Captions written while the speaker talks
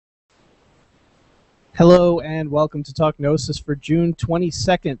Hello and welcome to Talk Gnosis for June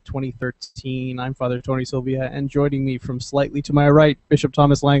 22nd, 2013. I'm Father Tony Sylvia, and joining me from slightly to my right, Bishop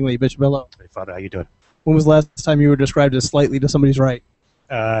Thomas Langley. Bishop, hello. Hey, Father, how you doing? When was the last time you were described as slightly to somebody's right?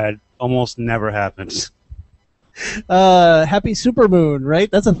 Almost never happens. Happy supermoon,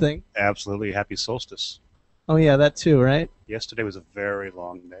 right? That's a thing. Absolutely. Happy solstice. Oh yeah, that too, right? Yesterday was a very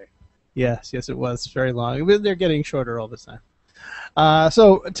long day. Yes, it was very long. They're getting shorter all the time.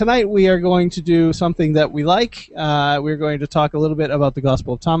 So tonight we are going to do something that we like. We're going to talk a little bit about the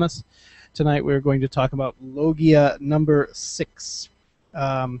Gospel of Thomas. Tonight we're going to talk about Logia number 6.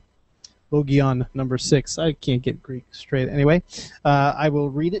 Logion number 6. I can't get Greek straight. Anyway, I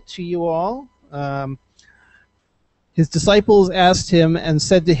will read it to you all. His disciples asked him and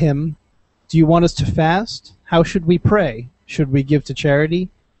said to him, "Do you want us to fast? How should we pray? Should we give to charity?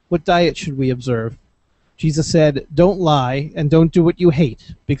 What diet should we observe?" Jesus said, "Don't lie, and don't do what you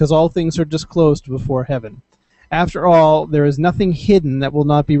hate, because all things are disclosed before heaven. After all, there is nothing hidden that will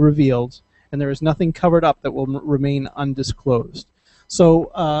not be revealed, and there is nothing covered up that will remain undisclosed."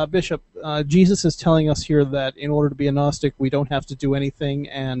 So, Bishop, Jesus is telling us here that in order to be a Gnostic, we don't have to do anything,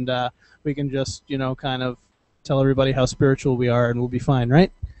 and we can just, kind of tell everybody how spiritual we are, and we'll be fine,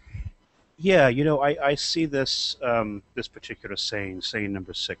 right? Yeah, I see this this particular saying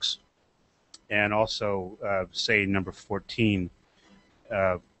number 6, and also saying number 14,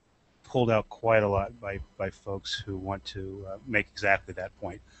 pulled out quite a lot by folks who want to make exactly that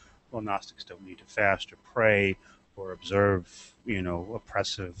point. Well, Gnostics don't need to fast or pray or observe,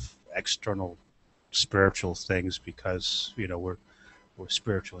 oppressive external spiritual things because, we're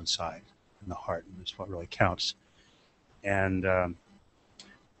spiritual inside in the heart, and that's what really counts. And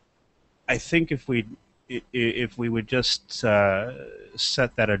I think if we would just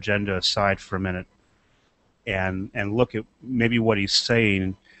set that agenda aside for a minute and look at maybe what he's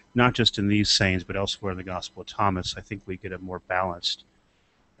saying, not just in these sayings but elsewhere in the Gospel of Thomas, I think we get a more balanced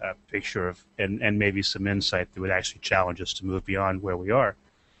picture of and maybe some insight that would actually challenge us to move beyond where we are.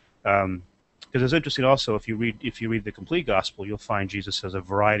 Because it's interesting also, if you read the complete Gospel, you'll find Jesus says a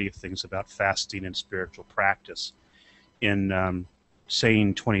variety of things about fasting and spiritual practice. In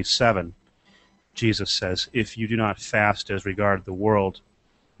saying 27, Jesus says, "If you do not fast as regard the world,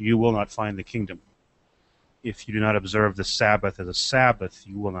 you will not find the kingdom. If you do not observe the Sabbath as a Sabbath,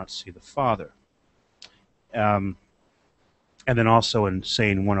 you will not see the Father." And then also in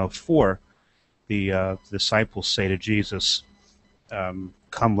saying 104, the disciples say to Jesus,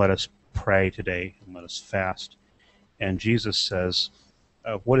 "Come, let us pray today, and let us fast." And Jesus says,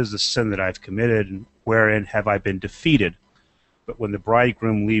 "What is the sin that I've committed, and wherein have I been defeated? But when the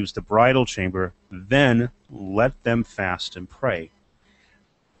bridegroom leaves the bridal chamber, then let them fast and pray."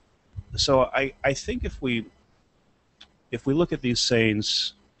 So I think if we look at these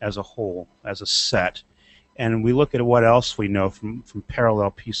sayings as a whole, as a set, and we look at what else we know from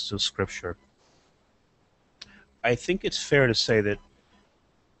parallel pieces of Scripture, I think it's fair to say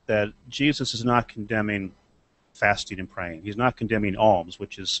that Jesus is not condemning fasting and praying. He's not condemning alms,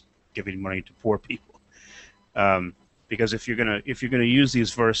 which is giving money to poor people. Because if you're gonna use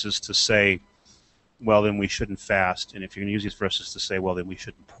these verses to say, well, then we shouldn't fast, and if you're gonna use these verses to say, well, then we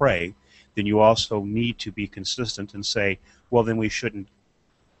shouldn't pray, then you also need to be consistent and say, well, then we shouldn't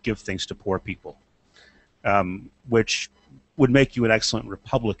give things to poor people, which would make you an excellent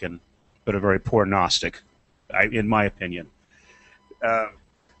Republican, but a very poor Gnostic, in my opinion. The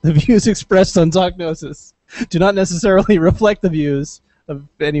views expressed on Talk Gnosis do not necessarily reflect the views of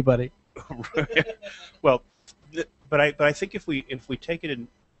anybody. Well, but I think if we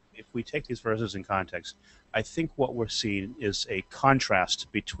take these verses in context, I think what we're seeing is a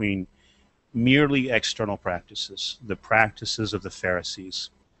contrast between merely external practices, the practices of the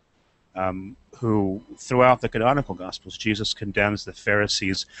Pharisees, who throughout the canonical Gospels, Jesus condemns the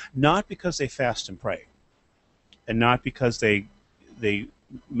Pharisees not because they fast and pray, and not because they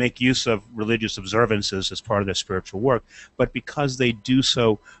make use of religious observances as part of their spiritual work, but because they do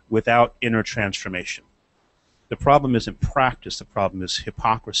so without inner transformation. The problem isn't practice, the problem is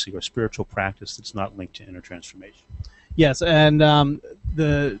hypocrisy or spiritual practice that's not linked to inner transformation. Yes, and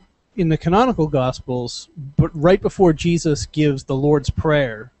in the canonical Gospels, but right before Jesus gives the Lord's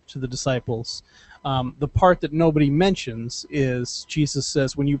Prayer to the disciples, the part that nobody mentions is Jesus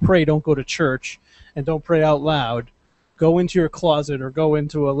says, when you pray, don't go to church and don't pray out loud. Go into your closet or go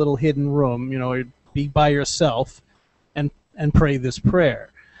into a little hidden room, be by yourself and pray this prayer.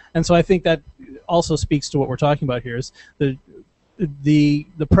 And so I think that also speaks to what we're talking about here, is the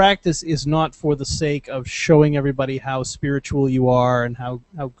practice is not for the sake of showing everybody how spiritual you are and how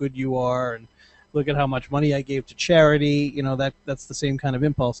good you are and look at how much money I gave to charity, that's the same kind of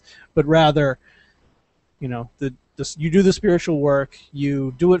impulse, but rather You know, you do the spiritual work,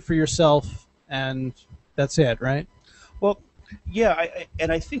 you do it for yourself, and that's it, right? Well, yeah,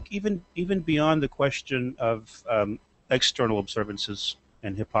 and I think even beyond the question of external observances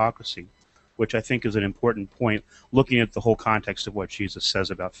and hypocrisy, which I think is an important point, looking at the whole context of what Jesus says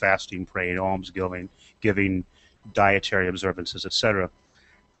about fasting, praying, almsgiving, giving dietary observances, etc.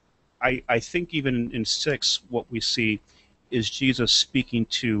 I think even in 6, what we see is Jesus speaking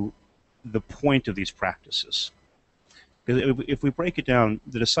to the point of these practices. Because if we break it down,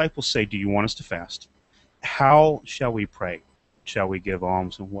 the disciples say, "Do you want us to fast? How shall we pray? Shall we give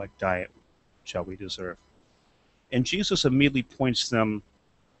alms, and what diet shall we deserve?" And Jesus immediately points them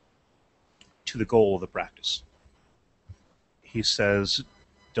to the goal of the practice. He says,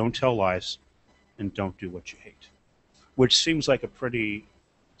 "Don't tell lies, and don't do what you hate," which seems like a pretty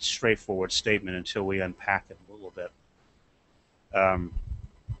straightforward statement until we unpack it a little bit. Um,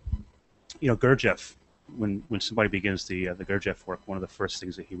 Gurdjieff, when somebody begins the Gurdjieff work, one of the first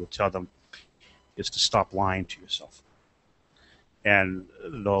things that he would tell them is to stop lying to yourself. And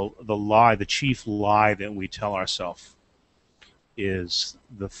the chief lie that we tell ourselves is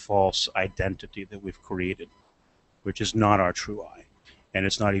the false identity that we've created, which is not our true I. And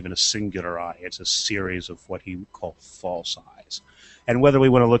it's not even a singular I, it's a series of what he called false eyes. And whether we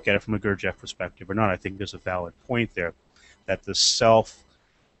want to look at it from a Gurdjieff perspective or not, I think there's a valid point there that the self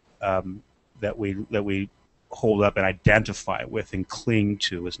that we hold up and identify with and cling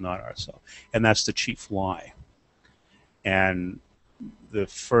to is not ourself. And that's the chief lie. And the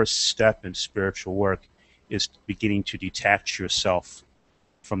first step in spiritual work is beginning to detach yourself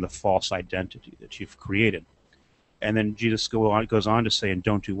from the false identity that you've created. And then Jesus goes on to say, "And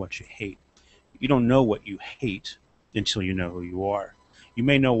don't do what you hate." You don't know what you hate until you know who you are. You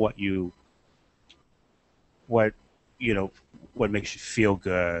may know what makes you feel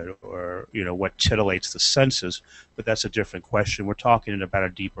good, or what titillates the senses, but that's a different question. We're talking about a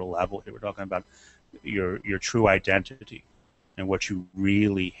deeper level here. We're talking about your true identity and what you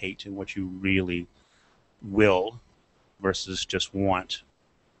really hate and what you really will versus just want,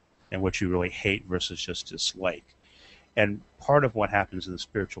 and what you really hate versus just dislike. And part of what happens in the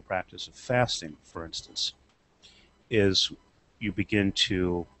spiritual practice of fasting, for instance, is you begin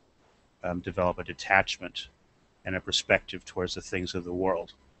to develop a detachment and a perspective towards the things of the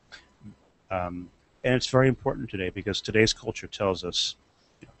world. And it's very important today, because today's culture tells us,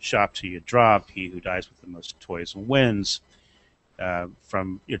 shop till you drop, he who dies with the most toys wins.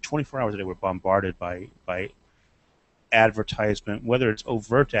 From 24 hours a day, we're bombarded by advertisement, whether it's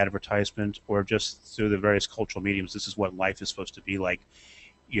overt advertisement or just through the various cultural mediums. This is what life is supposed to be like.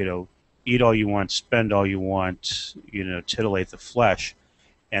 Eat all you want, spend all you want, titillate the flesh.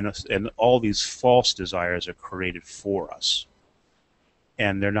 And all these false desires are created for us,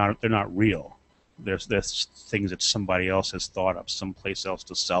 and they're not real. There's things that somebody else has thought up, someplace else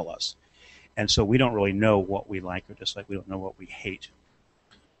to sell us, and so we don't really know what we like or dislike. We don't know what we hate,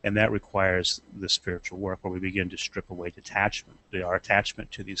 and that requires the spiritual work where we begin to strip away our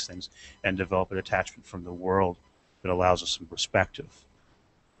attachment to these things, and develop an attachment from the world that allows us some perspective.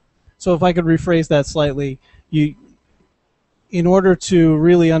 So if I could rephrase that slightly, in order to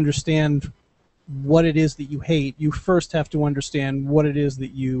really understand what it is that you hate, you first have to understand what it is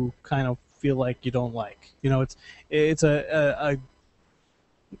that you kind of feel like you don't like. It's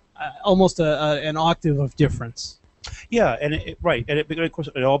almost an octave of difference. Yeah, and of course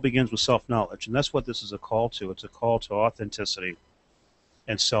it all begins with self-knowledge, and that's what this is a call to. It's a call to authenticity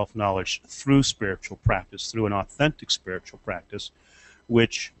and self-knowledge through spiritual practice, through an authentic spiritual practice,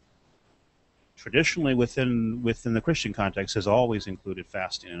 which traditionally within the Christian context has always included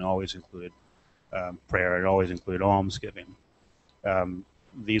fasting, and always included prayer, and always included almsgiving.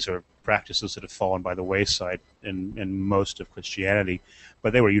 These are practices that have fallen by the wayside in most of Christianity,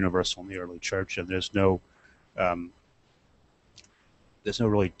 but they were universal in the early church, and there's no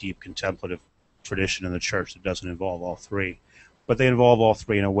really deep contemplative tradition in the church that doesn't involve all three. But they involve all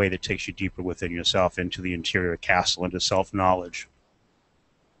three in a way that takes you deeper within yourself, into the interior castle, into self-knowledge.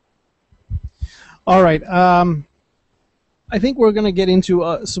 All right. I think we're going to get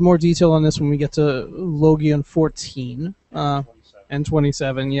into some more detail on this when we get to Logion 14 and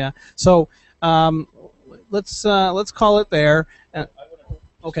 27. Yeah. So let's call it there.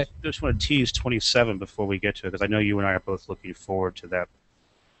 Okay. I just want to tease 27 before we get to it, because I know you and I are both looking forward to that.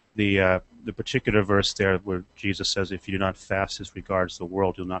 The particular verse there where Jesus says, "If you do not fast as regards the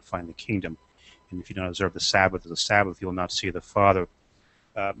world, you'll not find the kingdom. And if you do not observe the Sabbath as a Sabbath, you'll not see the Father."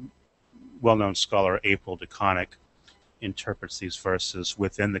 Well-known scholar April DeConnick interprets these verses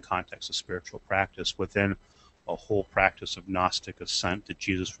within the context of spiritual practice, within a whole practice of Gnostic ascent that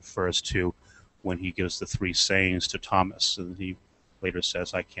Jesus refers to when he gives the three sayings to Thomas, and he later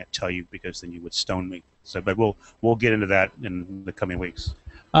says, "I can't tell you because then you would stone me." So, but we'll get into that in the coming weeks.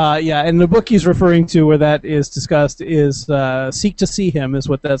 Yeah, and the book he's referring to where that is discussed is Seek to See Him, is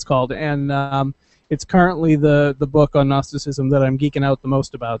what that's called, and it's currently the book on Gnosticism that I'm geeking out the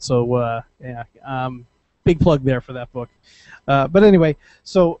most about. So yeah, big plug there for that book. But anyway,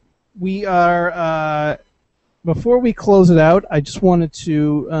 so we are. Before we close it out, I just wanted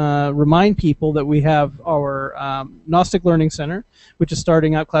to remind people that we have our Gnostic Learning Center, which is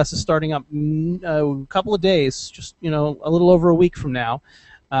starting up. Classes starting up a couple of days, just a little over a week from now.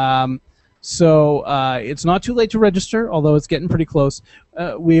 So it's not too late to register, although it's getting pretty close.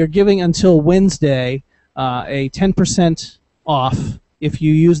 We are giving until Wednesday a 10% off if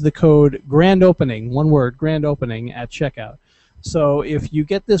you use the code Grand Opening, one word, Grand Opening at checkout. So if you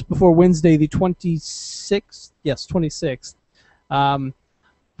get this before Wednesday the 26th, yes, 26th,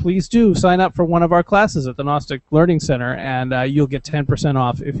 please do sign up for one of our classes at the Gnostic Learning Center, and you'll get 10%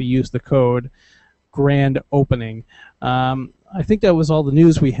 off if you use the code Grand Opening. I think that was all the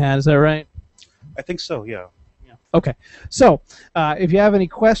news we had. Is that right? I think so, yeah. Okay, so if you have any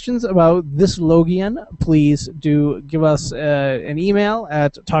questions about this Logion, please do give us an email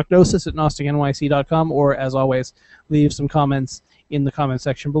at talkgnosis@gnosticnyc.com, or as always, leave some comments in the comment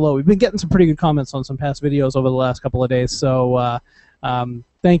section below. We've been getting some pretty good comments on some past videos over the last couple of days, so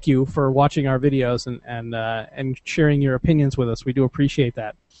thank you for watching our videos and sharing your opinions with us. We do appreciate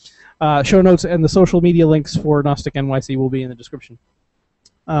that. Show notes and the social media links for Gnostic NYC will be in the description.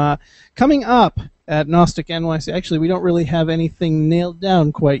 Coming up at Gnostic NYC, actually we don't really have anything nailed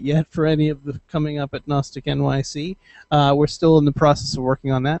down quite yet for any of the coming up at Gnostic NYC. We're still in the process of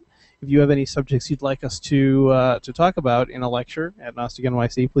working on that. If you have any subjects you'd like us to talk about in a lecture at Gnostic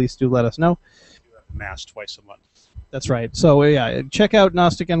NYC, please do let us know. We have Mass twice a month. That's right. So yeah, check out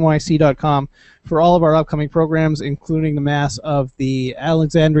GnosticNYC.com for all of our upcoming programs, including the Mass of the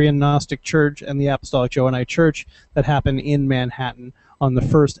Alexandrian Gnostic Church and the Apostolic Johannite Church that happen in Manhattan on the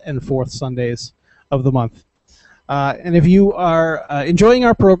 1st and 4th Sundays of the month. And if you are enjoying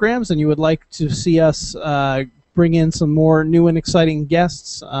our programs and you would like to see us bring in some more new and exciting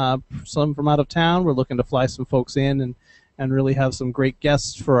guests, some from out of town, we're looking to fly some folks in and really have some great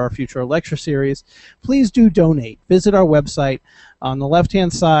guests for our future lecture series, please do donate. Visit our website. On the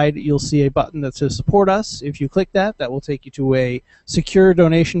left-hand side, you'll see a button that says Support Us. If you click that, that will take you to a secure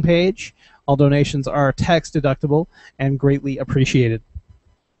donation page. All donations are tax deductible and greatly appreciated.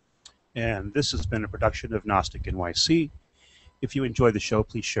 And this has been a production of Gnostic NYC. If you enjoyed the show,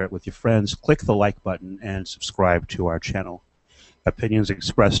 please share it with your friends, click the like button, and subscribe to our channel. Opinions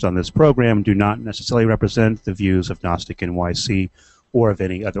expressed on this program do not necessarily represent the views of Gnostic NYC or of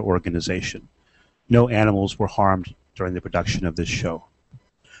any other organization. No animals were harmed during the production of this show.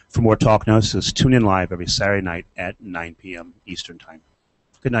 For more Talk Gnosis, tune in live every Saturday night at 9 p.m. Eastern Time.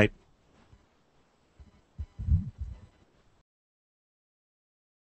 Good night.